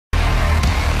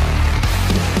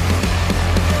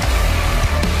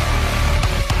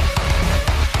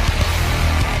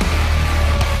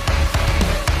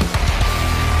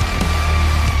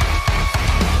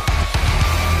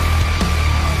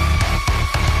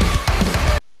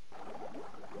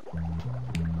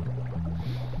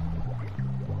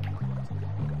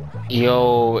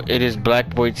Yo, it is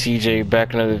Black Boy TJ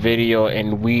back in another video,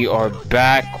 and we are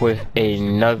back with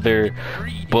another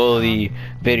bully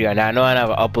video. And I know I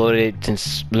haven't uploaded it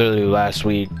since literally last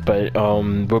week, but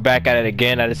we're back at it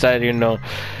again. I decided,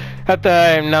 after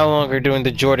I'm no longer doing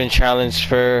the Jordan challenge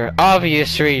for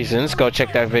obvious reasons, go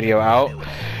check that video out.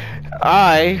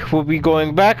 I will be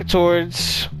going back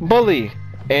towards bully.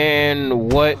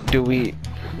 And what are you doing?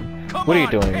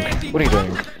 What are you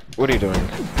doing? What are you doing?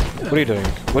 What are you doing?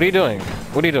 What are you doing?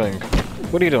 What are you doing?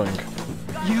 What are you doing?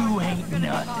 You ain't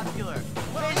nothing.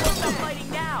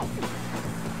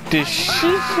 Did she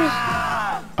just...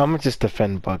 I'ma just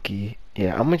defend Bucky.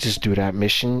 Yeah, I'ma just do that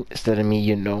mission instead of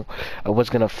me, I was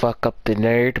gonna fuck up the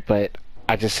nerd, but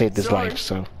I just saved his life,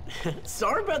 so.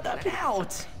 Sorry about that.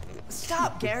 Out.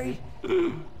 Stop, Gary.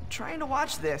 Trying to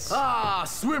watch this. Ah,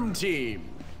 swim team.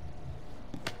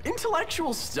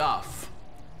 Intellectual stuff.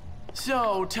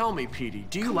 So, tell me, Petey,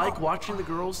 do you like watching the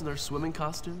girls in their swimming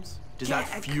costumes? Does that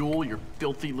fuel your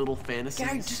filthy little fantasies?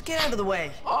 Gary, just get out of the way.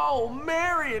 Oh,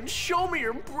 Marion, show me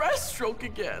your breaststroke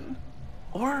again.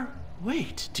 Or,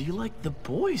 wait, do you like the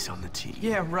boys on the team?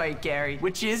 Yeah, right, Gary.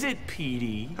 Which is it,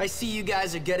 Petey? I see you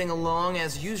guys are getting along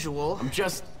as usual. I'm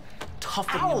just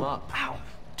toughening him up. Ow.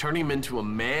 Turning him into a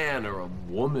man or a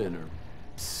woman or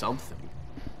something.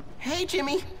 Hey,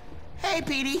 Jimmy. Hey,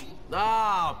 Petey.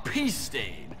 Ah, Peace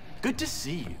Stain. Good to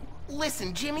see you.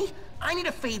 Listen, Jimmy, I need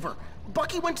a favor.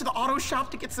 Bucky went to the auto shop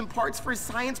to get some parts for his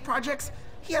science projects.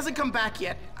 He hasn't come back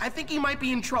yet. I think he might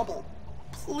be in trouble.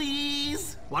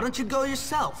 Please? Why don't you go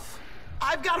yourself?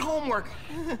 I've got homework.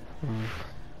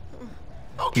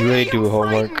 Okay, You really do I'm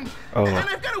homework? frightened. Oh, And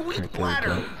I've got a weak okay,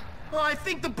 bladder. okay. Oh, I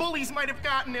think the bullies might have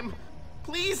gotten him.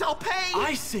 Please, I'll pay.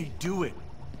 I say do it.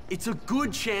 It's a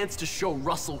good chance to show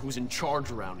Russell who's in charge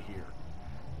around here.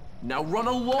 Now run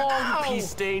along, Ow. Peace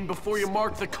Stain, before you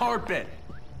mark the carpet.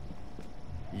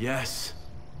 Yes.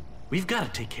 We've got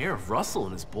to take care of Russell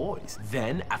and his boys.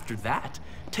 Then, after that,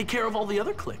 take care of all the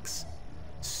other cliques.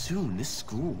 Soon, this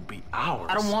school will be ours.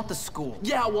 I don't want the school.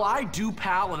 Yeah, well, I do,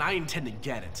 pal, and I intend to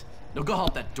get it. Now go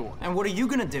help that door. And what are you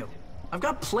gonna do? I've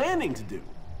got planning to do.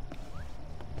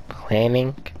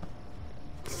 Planning?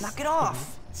 Knock it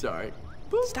off. Sorry.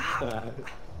 Stop.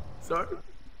 Sorry.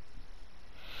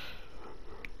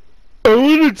 I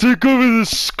wanna take over the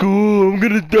school. I'm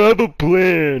gonna have a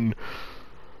plan.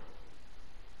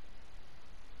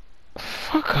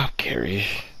 Fuck up, Gary.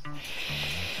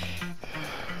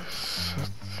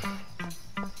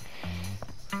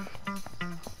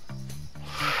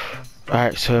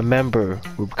 Alright, so remember,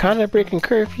 we're kinda breaking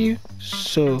curfew,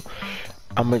 so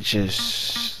I'ma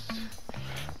just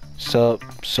sup.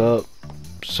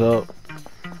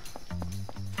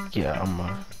 Yeah,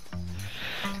 I'ma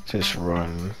just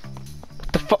run.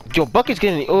 The fuck, yo, Bucky's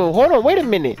getting. Oh, hold on, wait a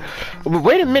minute.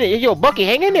 Yo, Bucky,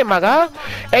 hang in there, my guy.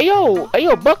 Hey, yo,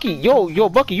 Bucky, yo,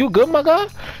 Bucky, you good, my guy?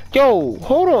 Yo,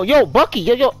 hold on, yo, Bucky,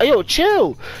 yo,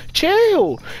 chill. Hey,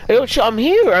 yo, chill. I'm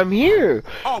here.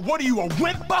 Oh, what are you, a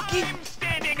wimp, Bucky? I'm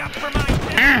standing up for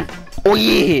my Oh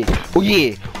yeah.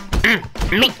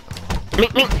 Me.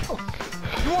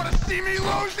 You wanna see me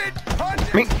lose it?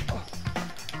 Me.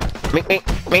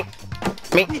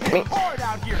 Hard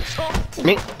out here, chump.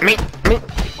 Me,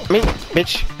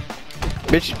 bitch.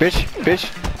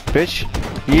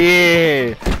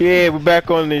 Yeah, we're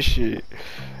back on this shit.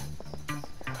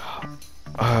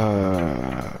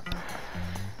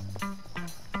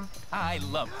 I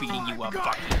love beating you up,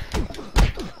 Bucky.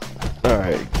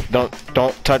 Alright,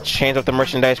 don't touch hands off the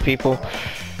merchandise, people.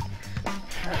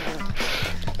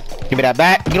 Give me that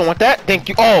back. You don't want that? Thank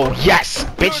you. Oh yes,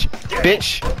 bitch.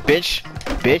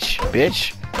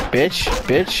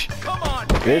 Come on,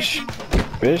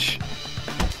 Bitch.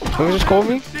 Who just called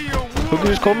me?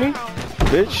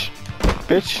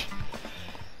 Bitch.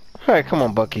 Alright, come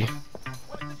on, Bucky.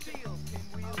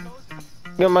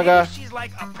 Yo, my guy. She's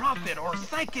like a prophet or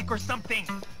psychic or something.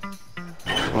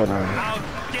 Hold on. I'll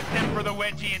get them for the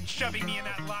wedgie and shoving me in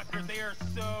that locker. They are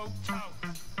so tough.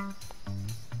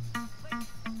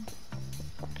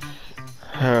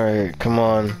 Alright, come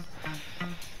on.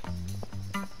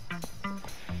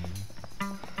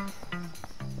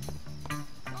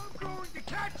 I'm going to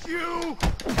catch you.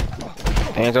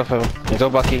 Hands off him. Hands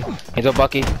off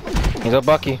Bucky.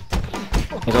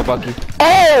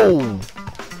 Oh!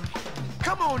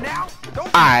 Come on now. Don't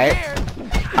be Alright.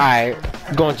 scared.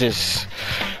 Gonna just.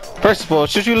 First of all,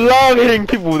 since you love hitting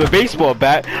people with a baseball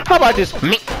bat, how about just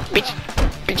me, bitch,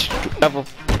 you ever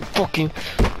fucking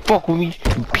fuck with me,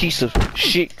 you piece of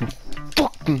shit, you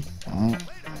fucking. I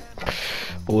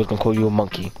was gonna call you a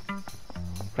monkey.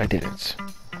 I didn't.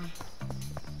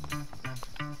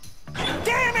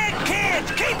 Damn it,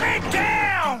 kids! Keep it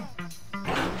down!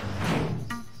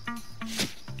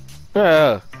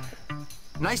 Yeah.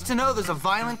 Nice to know there's a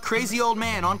violent, crazy old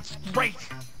man on. Great.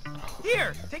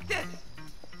 Here, take this.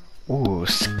 Ooh,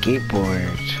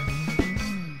 skateboard.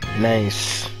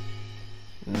 Nice.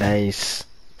 Nice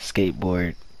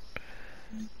skateboard.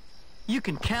 You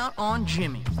can count on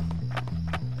Jimmy.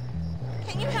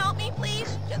 Can you help me,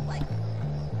 please? Just like...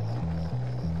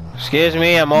 Excuse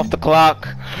me, I'm off the clock.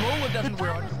 Lola doesn't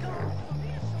wear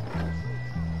underwear.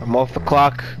 I'm off the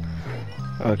clock.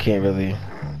 Oh, I can't really.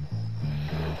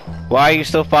 Why are you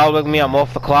still following me? I'm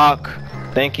off the clock.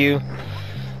 Thank you.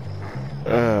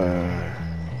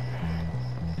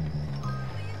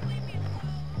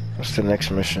 What's the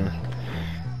next mission?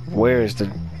 Where is the...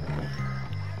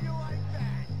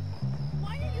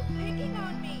 Why are you picking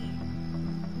on me?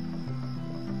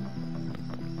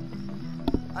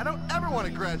 I don't ever want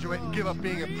to graduate and give up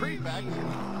being a prefect.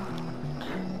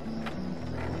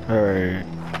 Alright.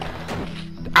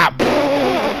 Ah!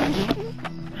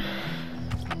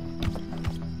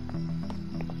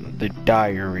 The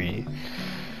diary.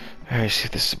 Alright, see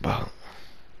what this is about.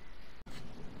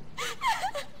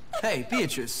 Hey,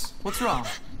 Beatrice, what's wrong?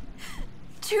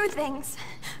 Two things.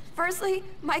 Firstly,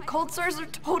 my cold sores are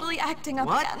totally acting up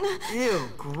What? again. Ew,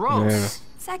 gross.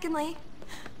 Secondly,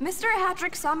 Mr.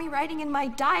 Hattrick saw me writing in my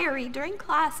diary during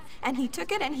class, and he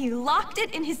took it and he locked it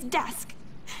in his desk.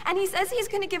 And he says he's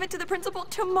gonna give it to the principal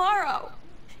tomorrow.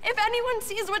 If anyone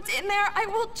sees what's in there, I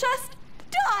will just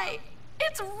die.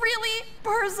 It's really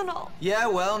personal. Yeah,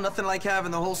 well, nothing like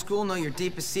having the whole school know your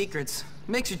deepest secrets.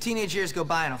 Makes your teenage years go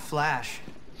by in a flash.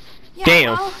 Yeah,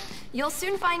 Damn. well, you'll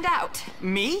soon find out.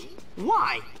 Me?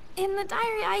 Why? In the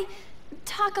diary, I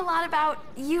talk a lot about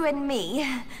you and me.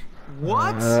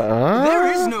 What? There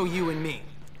is no you and me.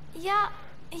 Yeah,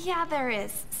 there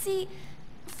is. See,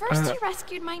 first you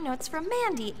rescued my notes from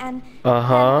Mandy, and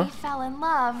Uh-huh. then we fell in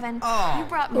love, and Oh. you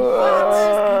brought me books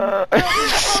and wrote me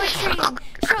poetry and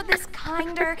showed this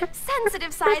kinder,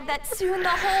 sensitive side that soon the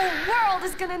whole world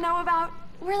is gonna know about.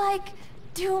 We're like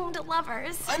doomed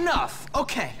lovers. Enough.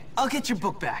 Okay, I'll get your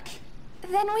book back.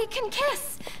 Then we can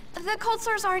kiss. The cold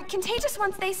sores aren't contagious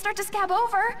once they start to scab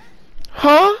over.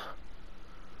 Huh?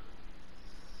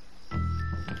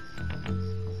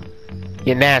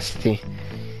 You're nasty.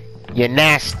 You're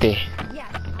nasty. Yeah.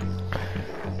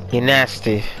 You're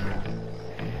nasty.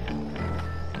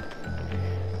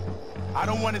 I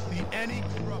don't want to see any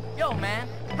trouble. Yo, man.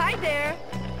 Hi there.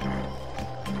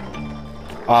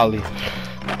 Ollie.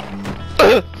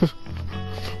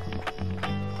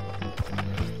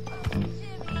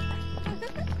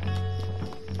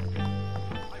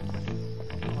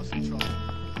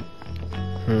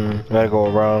 Gotta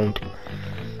go around.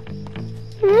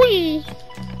 Whee!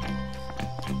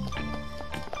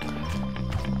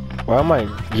 Why am I?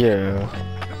 Yeah.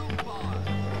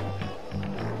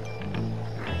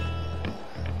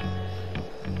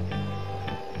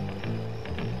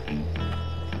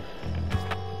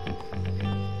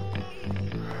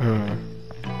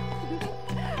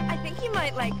 I think he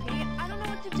might like me. I don't know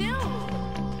what to do.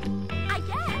 I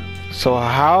guess. So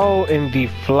how in the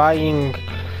flying?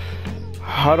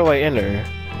 How do I enter?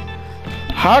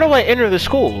 How do I enter the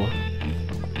school?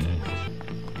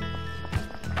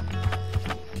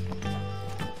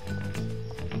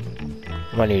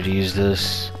 I need to use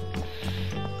this.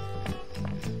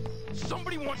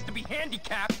 Somebody wants to be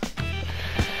handicapped.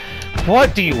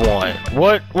 What do you want?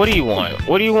 What do you want?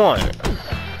 What do you want?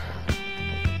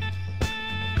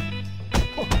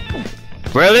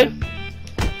 Really?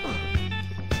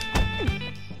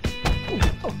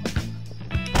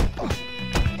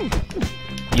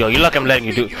 Yo, you lucky I'm letting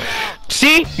you do.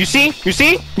 See? You see? You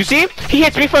see? You see? He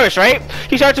hits me first, right?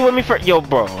 He starts with me first. Yo,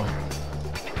 bro.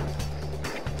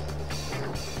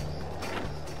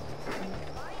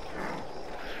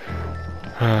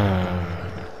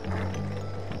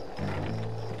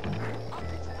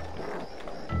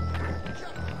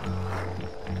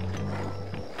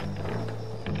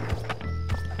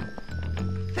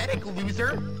 Pathetic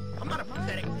loser. I'm not a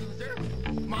pathetic loser.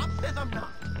 Mom says I'm not.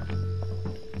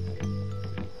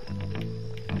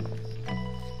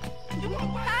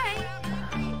 Hi.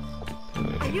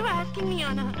 Are you asking me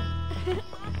on a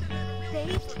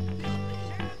date?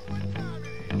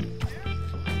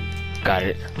 Got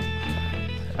it.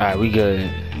 Alright, we good.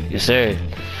 Yes, sir.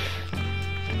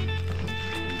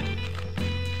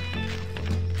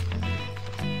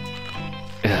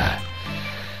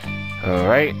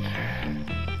 Alright.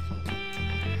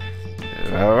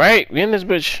 Alright, we in this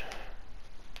bitch.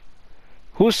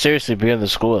 Who's seriously be in the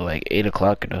school at like 8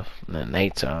 o'clock in the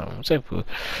nighttime? What's up?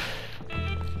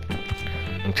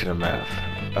 Into the math.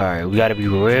 Alright, we gotta be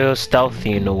real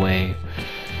stealthy in the way.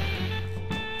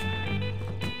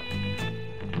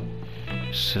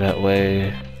 So that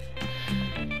way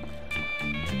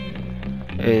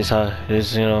it's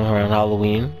you know, around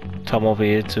Halloween time over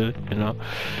here too, you know.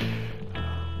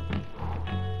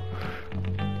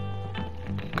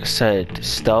 Like I said,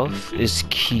 stealth is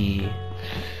key.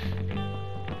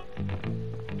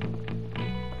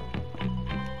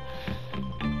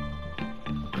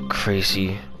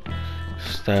 Crazy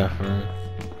Stafford.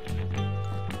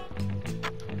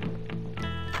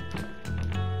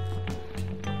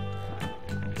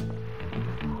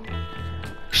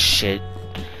 Shit.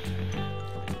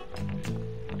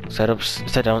 Is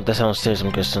that down? That's downstairs,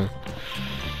 I'm guessing.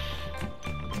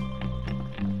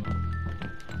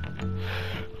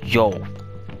 Yo.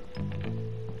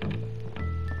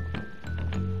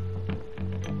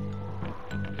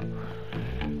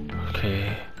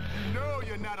 Okay. No,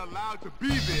 you're not allowed to be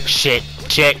there. Shit.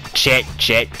 There we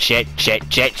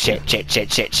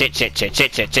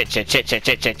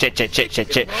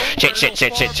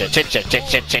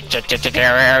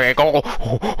go.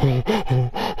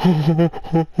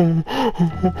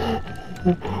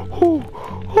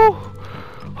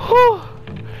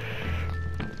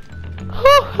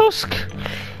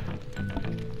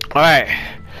 Alright.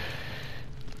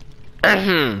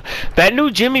 That new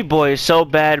Jimmy boy is so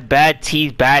bad. Bad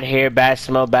teeth, bad hair, bad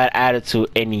smell, bad attitude,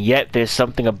 and yet there's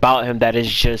something about him that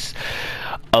is just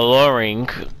alluring.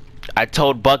 I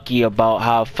told Bucky about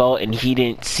how I felt and he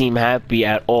didn't seem happy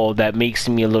at all. That makes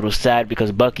me a little sad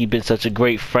because Bucky been such a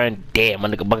great friend. Damn, my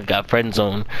nigga Bucky got friend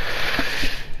zone.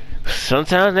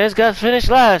 Sometimes nice guys finish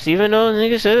last, even though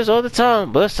niggas say this all the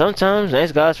time. But sometimes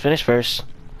nice guys finish first.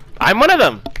 I'm one of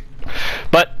them.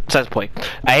 But besides the point,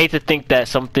 I hate to think that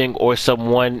something or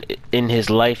someone in his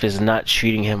life is not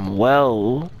treating him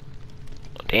well.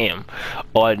 Damn.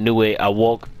 Oh, I knew it. I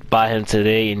walked by him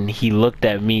today and he looked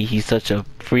at me. He's such a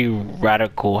free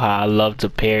radical. How I love to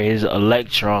pair his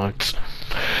electrons.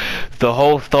 The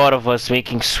whole thought of us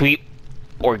making sweet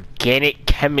organic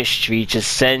chemistry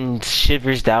just sends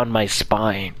shivers down my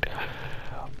spine.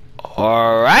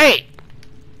 Alright.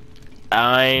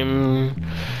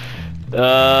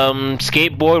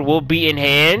 Skateboard will be in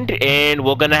hand and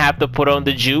we're gonna have to put on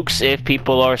the jukes if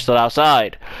people are still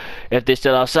outside. If they're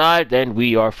still outside, then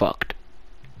we are fucked.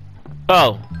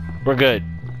 Oh, we're good.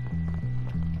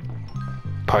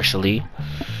 Partially.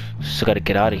 Still gotta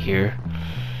get out of here.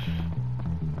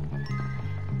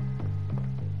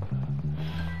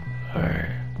 Alright.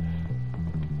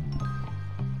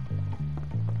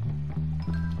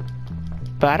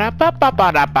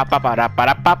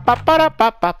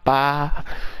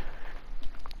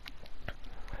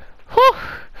 Whew.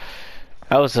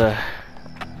 That was a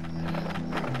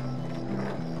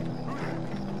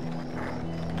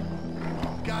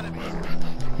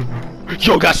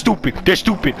yo, got stupid. They're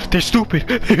stupid. They're stupid.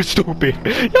 They're stupid.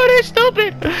 Yo, they're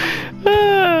stupid.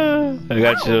 I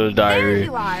got you a diary. There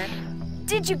you are.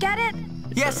 Did you get it?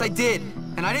 Yes, I did.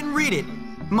 And I didn't read it.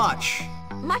 Much.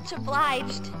 Much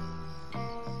obliged.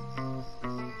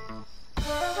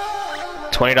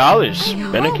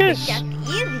 $20 and a kiss. It gets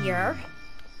easier.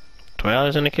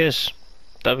 $20 and a kiss.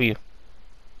 W.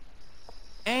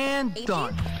 And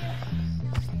done.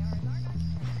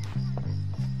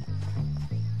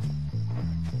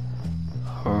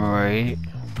 Alright.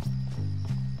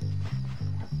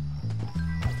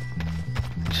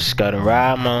 Just gotta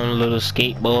ride my own little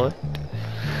skateboard.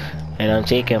 And I'm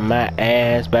taking my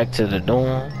ass back to the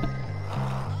dorm.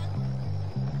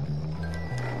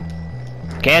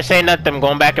 Can't say nothing, I'm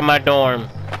going back in my dorm.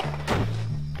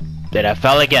 Then I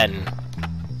fell again.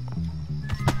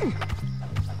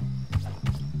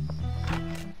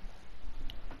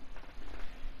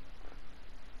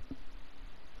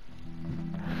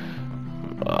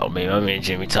 Oh man, I'm in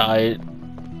Jimmy tired.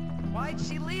 Why'd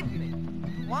she leave me?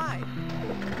 Why?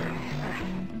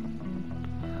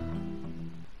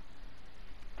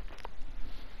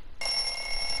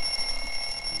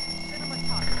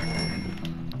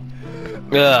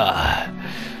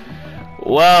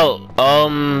 Well,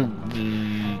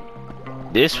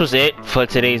 this was it for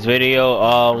today's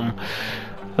video.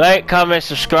 Like, comment,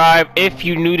 subscribe if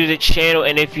you're new to the channel,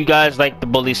 and if you guys like the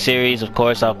bully series, of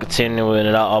course I'll continue and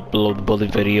I'll upload the bully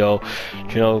video.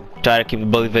 You know, try to keep the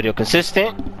bully video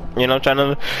consistent. You know, trying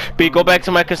to go back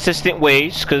to my consistent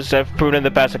ways, because I've proven in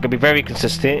the past I can be very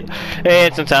consistent,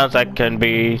 and sometimes I can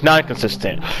be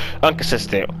non-consistent,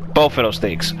 inconsistent, both of those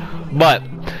things. But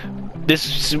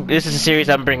this is a series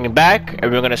I'm bringing back,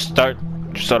 and we're gonna start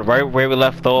sort of right where we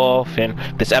left off, and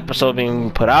this episode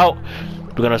being put out.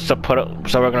 We're gonna start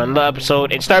working on the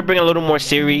episode and start bringing a little more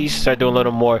series, start doing a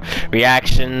little more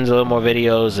reactions, a little more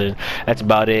videos, and that's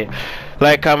about it.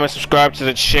 Like, comment, subscribe to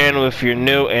the channel if you're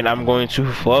new, and I'm going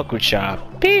to fuck with y'all.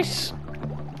 Peace.